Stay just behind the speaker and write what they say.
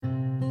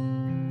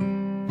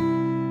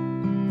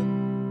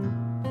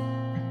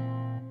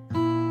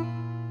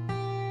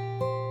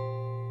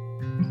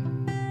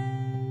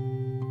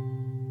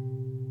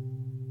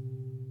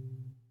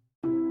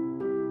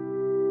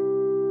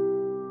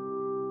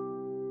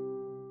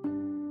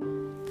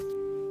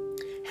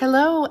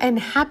Hello and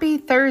happy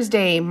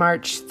Thursday,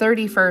 March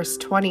 31st,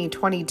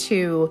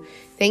 2022.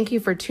 Thank you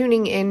for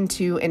tuning in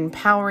to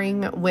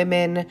Empowering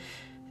Women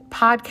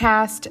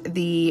podcast,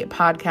 the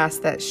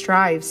podcast that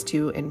strives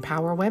to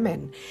empower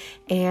women.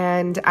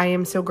 And I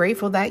am so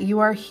grateful that you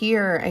are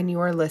here and you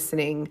are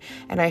listening.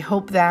 And I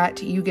hope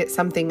that you get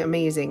something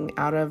amazing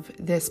out of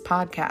this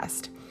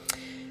podcast.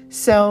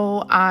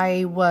 So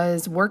I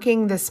was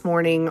working this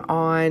morning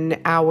on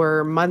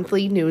our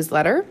monthly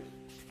newsletter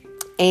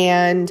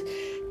and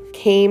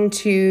came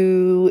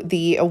to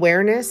the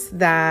awareness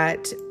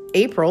that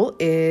April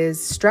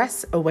is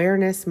Stress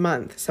Awareness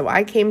Month. So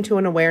I came to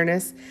an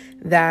awareness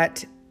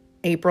that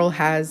April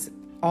has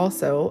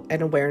also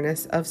an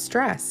awareness of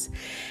stress.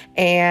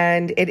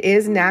 And it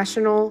is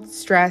National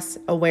Stress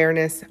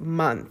Awareness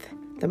Month,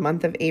 the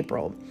month of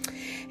April.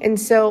 And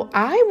so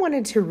I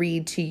wanted to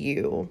read to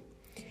you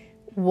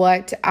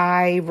what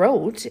I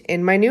wrote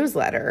in my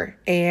newsletter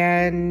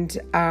and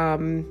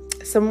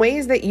some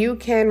ways that you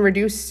can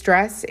reduce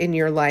stress in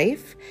your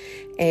life.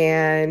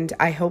 And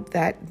I hope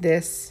that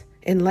this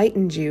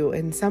enlightened you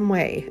in some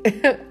way.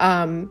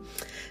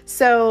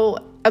 So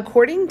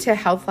according to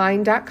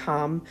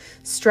healthline.com,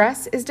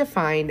 stress is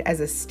defined as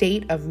a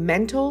state of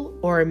mental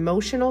or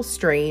emotional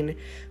strain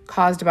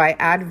caused by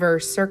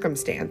adverse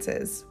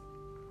circumstances.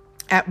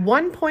 At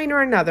one point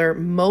or another,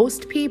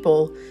 most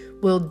people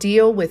will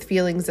deal with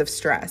feelings of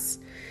stress.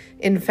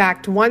 In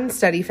fact, one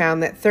study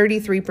found that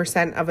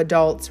 33% of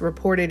adults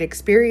reported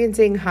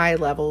experiencing high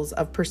levels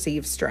of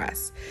perceived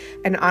stress.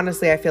 And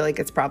honestly, I feel like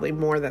it's probably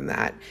more than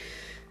that.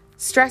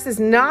 Stress is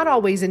not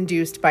always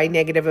induced by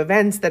negative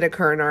events that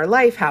occur in our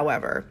life,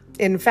 however.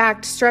 In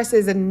fact, stress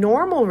is a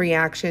normal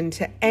reaction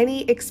to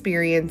any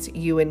experience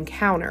you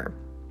encounter.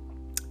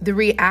 The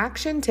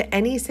reaction to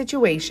any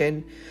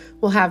situation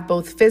will have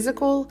both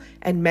physical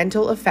and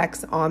mental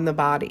effects on the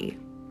body.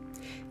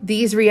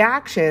 These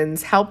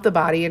reactions help the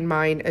body and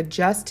mind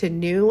adjust to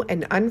new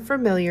and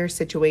unfamiliar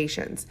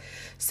situations.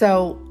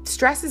 So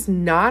stress is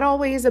not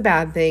always a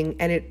bad thing,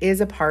 and it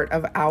is a part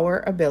of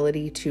our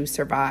ability to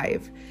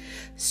survive.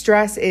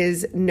 Stress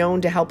is known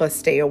to help us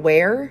stay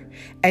aware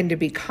and to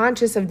be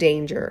conscious of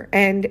danger,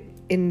 and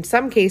in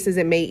some cases,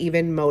 it may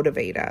even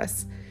motivate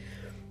us.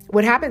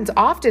 What happens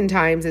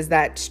oftentimes is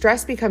that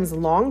stress becomes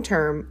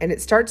long-term and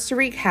it starts to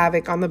wreak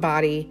havoc on the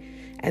body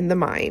and the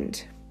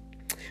mind.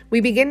 We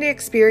begin to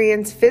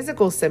experience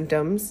physical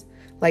symptoms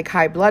like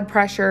high blood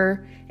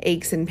pressure,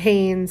 aches and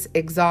pains,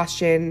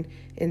 exhaustion,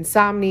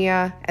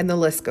 insomnia, and the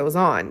list goes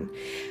on.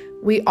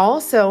 We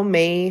also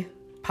may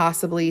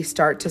possibly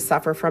start to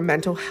suffer from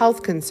mental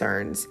health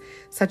concerns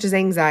such as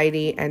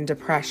anxiety and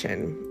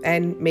depression,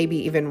 and maybe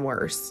even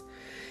worse.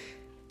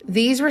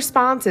 These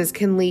responses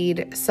can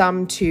lead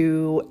some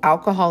to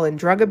alcohol and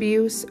drug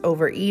abuse,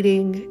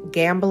 overeating,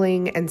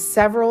 gambling, and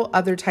several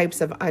other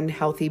types of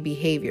unhealthy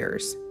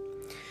behaviors.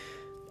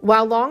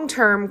 While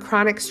long-term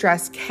chronic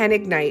stress can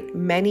ignite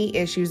many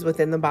issues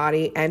within the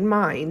body and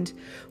mind,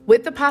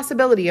 with the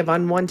possibility of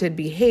unwanted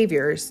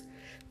behaviors,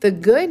 the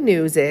good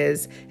news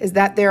is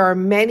that there are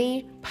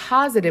many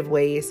positive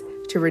ways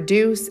to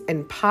reduce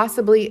and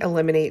possibly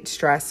eliminate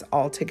stress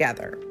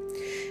altogether.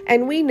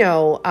 And we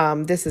know,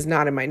 this is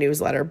not in my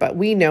newsletter, but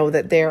we know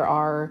that there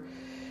are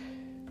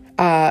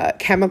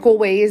chemical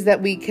ways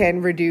that we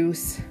can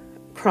reduce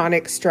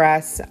chronic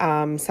stress.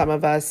 Some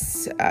of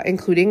us,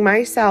 including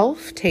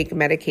myself, take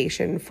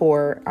medication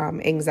for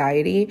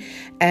anxiety,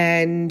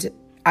 and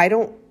I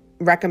don't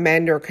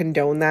recommend or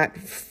condone that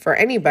for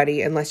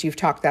anybody unless you've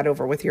talked that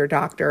over with your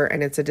doctor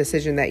and it's a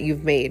decision that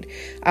you've made.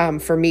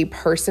 For me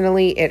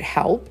personally, it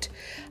helped.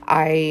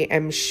 I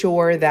am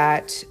sure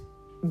that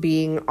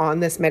being on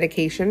this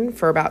medication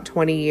for about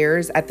 20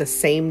 years at the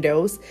same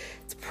dose,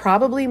 it's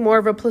probably more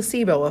of a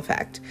placebo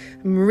effect.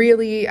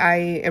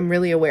 I am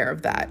really aware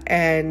of that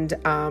and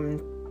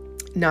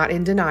not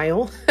in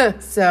denial.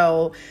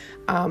 So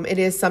it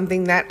is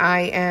something that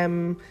I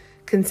am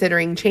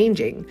considering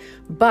changing.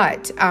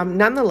 But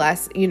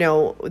nonetheless,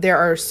 there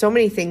are so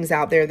many things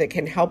out there that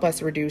can help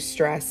us reduce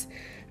stress.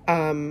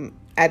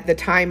 At the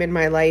time in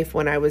my life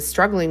when I was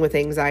struggling with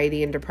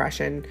anxiety and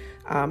depression,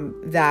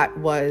 that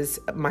was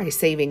my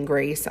saving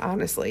grace,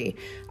 honestly.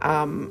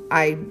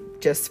 I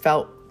just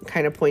felt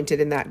kind of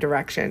pointed in that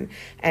direction,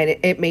 and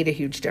it made a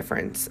huge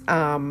difference.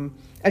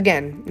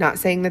 Again, not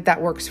saying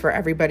that works for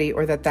everybody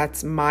or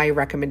that's my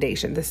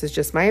recommendation. This is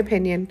just my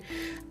opinion.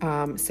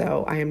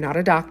 So I am not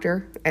a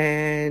doctor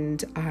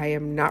and I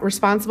am not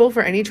responsible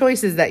for any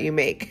choices that you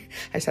make.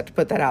 I just have to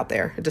put that out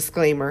there, a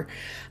disclaimer.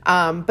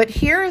 But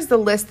here is the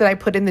list that I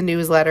put in the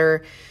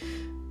newsletter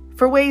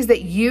for ways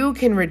that you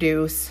can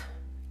reduce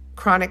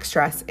chronic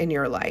stress in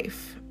your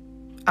life.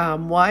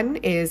 One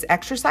is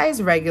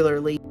exercise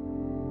regularly.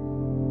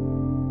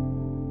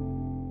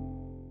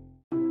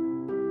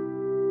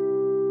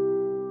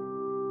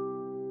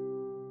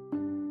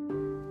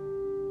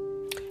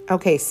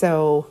 Okay,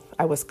 so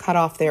I was cut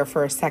off there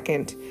for a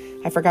second.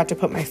 I forgot to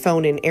put my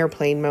phone in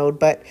airplane mode,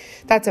 but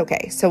that's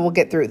okay. So we'll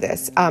get through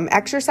this.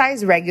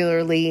 Exercise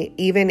regularly,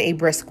 even a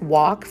brisk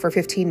walk for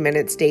 15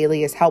 minutes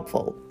daily is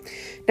helpful.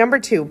 Number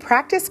 2,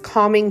 practice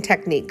calming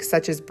techniques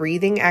such as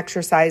breathing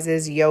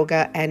exercises,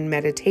 yoga, and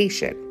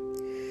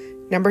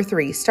meditation. Number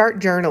 3, start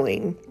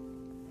journaling.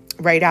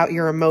 Write out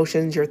your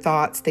emotions, your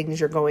thoughts, things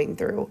you're going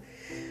through.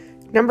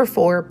 Number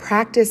 4,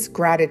 practice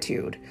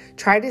gratitude.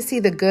 Try to see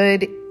the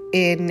good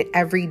in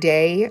every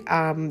day.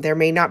 There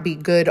may not be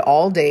good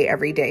all day,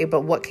 every day,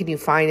 but what can you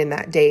find in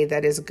that day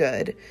that is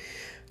good?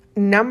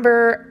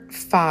 Number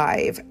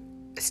 5,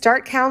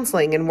 start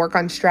counseling and work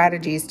on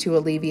strategies to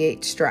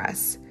alleviate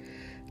stress.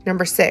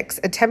 Number 6,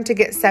 attempt to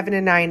get 7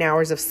 to 9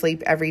 hours of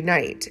sleep every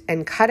night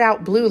and cut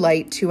out blue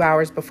light 2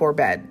 hours before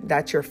bed.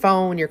 That's your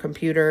phone, your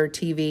computer,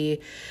 TV.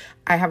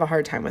 I have a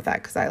hard time with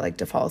that because I like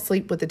to fall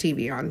asleep with the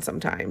TV on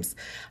sometimes.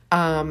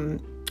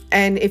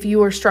 And if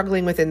you are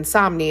struggling with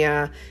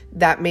insomnia,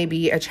 that may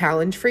be a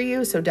challenge for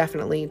you. So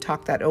definitely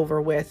talk that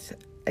over with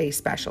a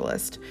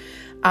specialist.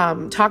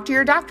 Talk to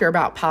your doctor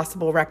about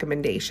possible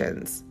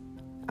recommendations.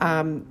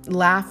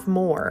 Laugh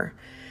more.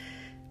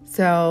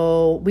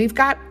 So we've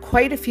got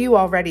quite a few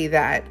already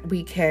that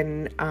we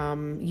can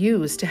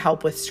use to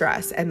help with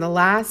stress. And the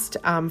last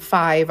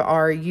 5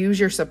 are: use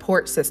your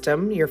support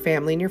system, your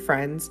family and your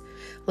friends,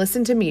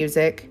 listen to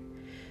music,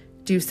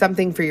 do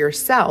something for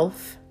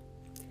yourself,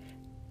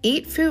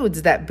 eat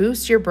foods that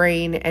boost your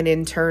brain and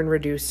in turn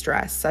reduce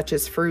stress, such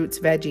as fruits,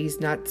 veggies,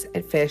 nuts,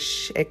 and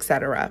fish,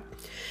 etc.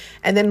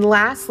 And then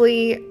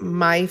lastly,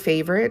 my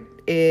favorite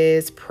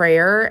is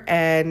prayer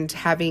and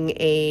having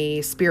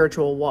a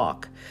spiritual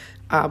walk.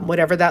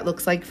 Whatever that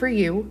looks like for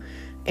you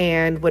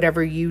and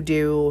whatever you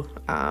do,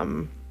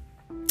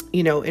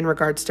 in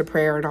regards to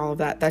prayer and all of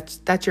that,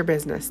 that's your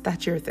business.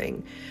 That's your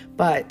thing.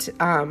 But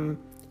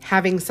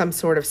having some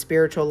sort of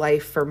spiritual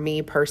life for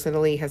me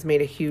personally has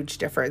made a huge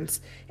difference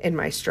in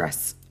my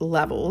stress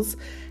levels.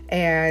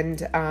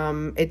 And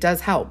it does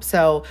help.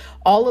 So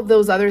all of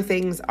those other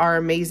things are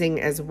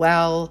amazing as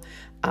well.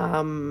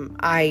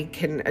 I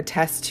can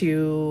attest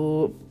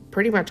to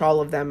pretty much all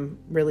of them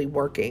really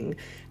working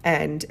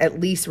and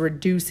at least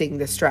reducing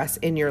the stress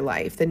in your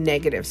life, the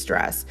negative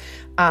stress.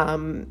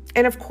 And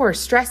of course,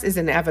 stress is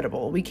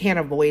inevitable. We can't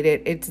avoid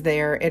it. It's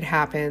there. It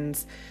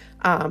happens.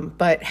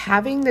 But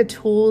having the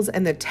tools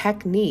and the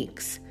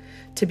techniques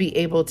to be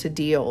able to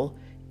deal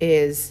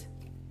is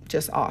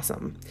just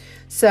awesome.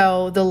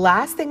 So the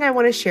last thing I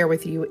want to share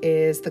with you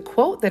is the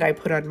quote that I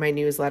put on my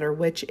newsletter,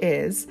 which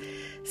is,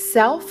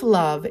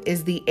 "Self-love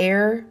is the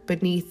air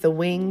beneath the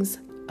wings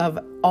of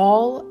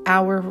all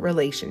our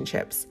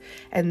relationships."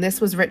 And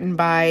this was written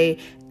by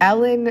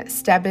Ellen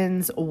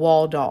Stebbins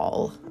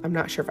Waldall. I'm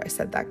not sure if I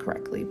said that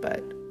correctly,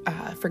 but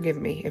forgive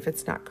me if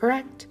it's not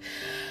correct.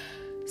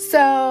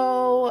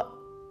 So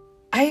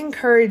I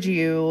encourage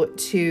you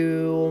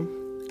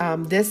to,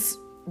 this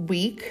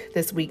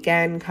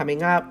weekend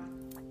coming up,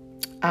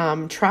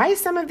 try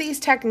some of these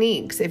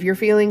techniques. If you're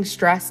feeling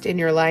stressed in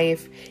your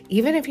life,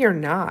 even if you're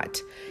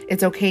not,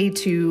 it's okay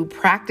to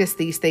practice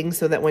these things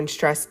so that when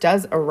stress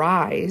does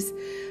arise,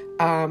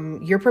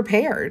 you're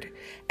prepared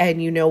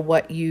and you know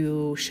what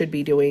you should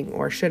be doing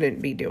or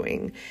shouldn't be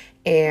doing.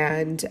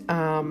 And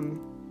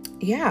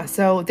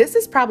so this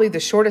is probably the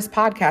shortest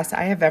podcast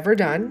I have ever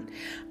done.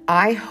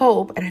 I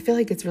hope, and I feel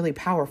like it's really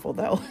powerful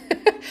though.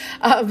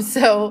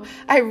 So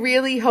I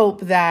really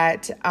hope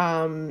that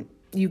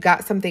you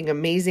got something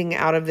amazing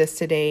out of this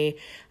today.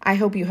 I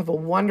hope you have a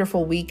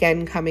wonderful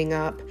weekend coming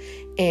up,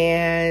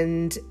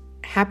 and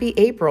happy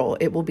April.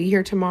 It will be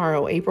here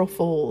tomorrow, April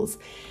Fools.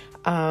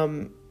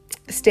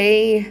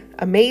 Stay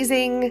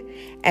amazing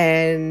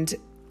and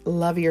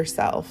love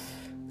yourself.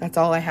 That's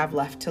all I have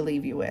left to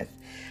leave you with.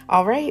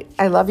 All right.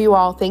 I love you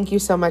all. Thank you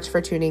so much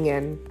for tuning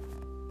in.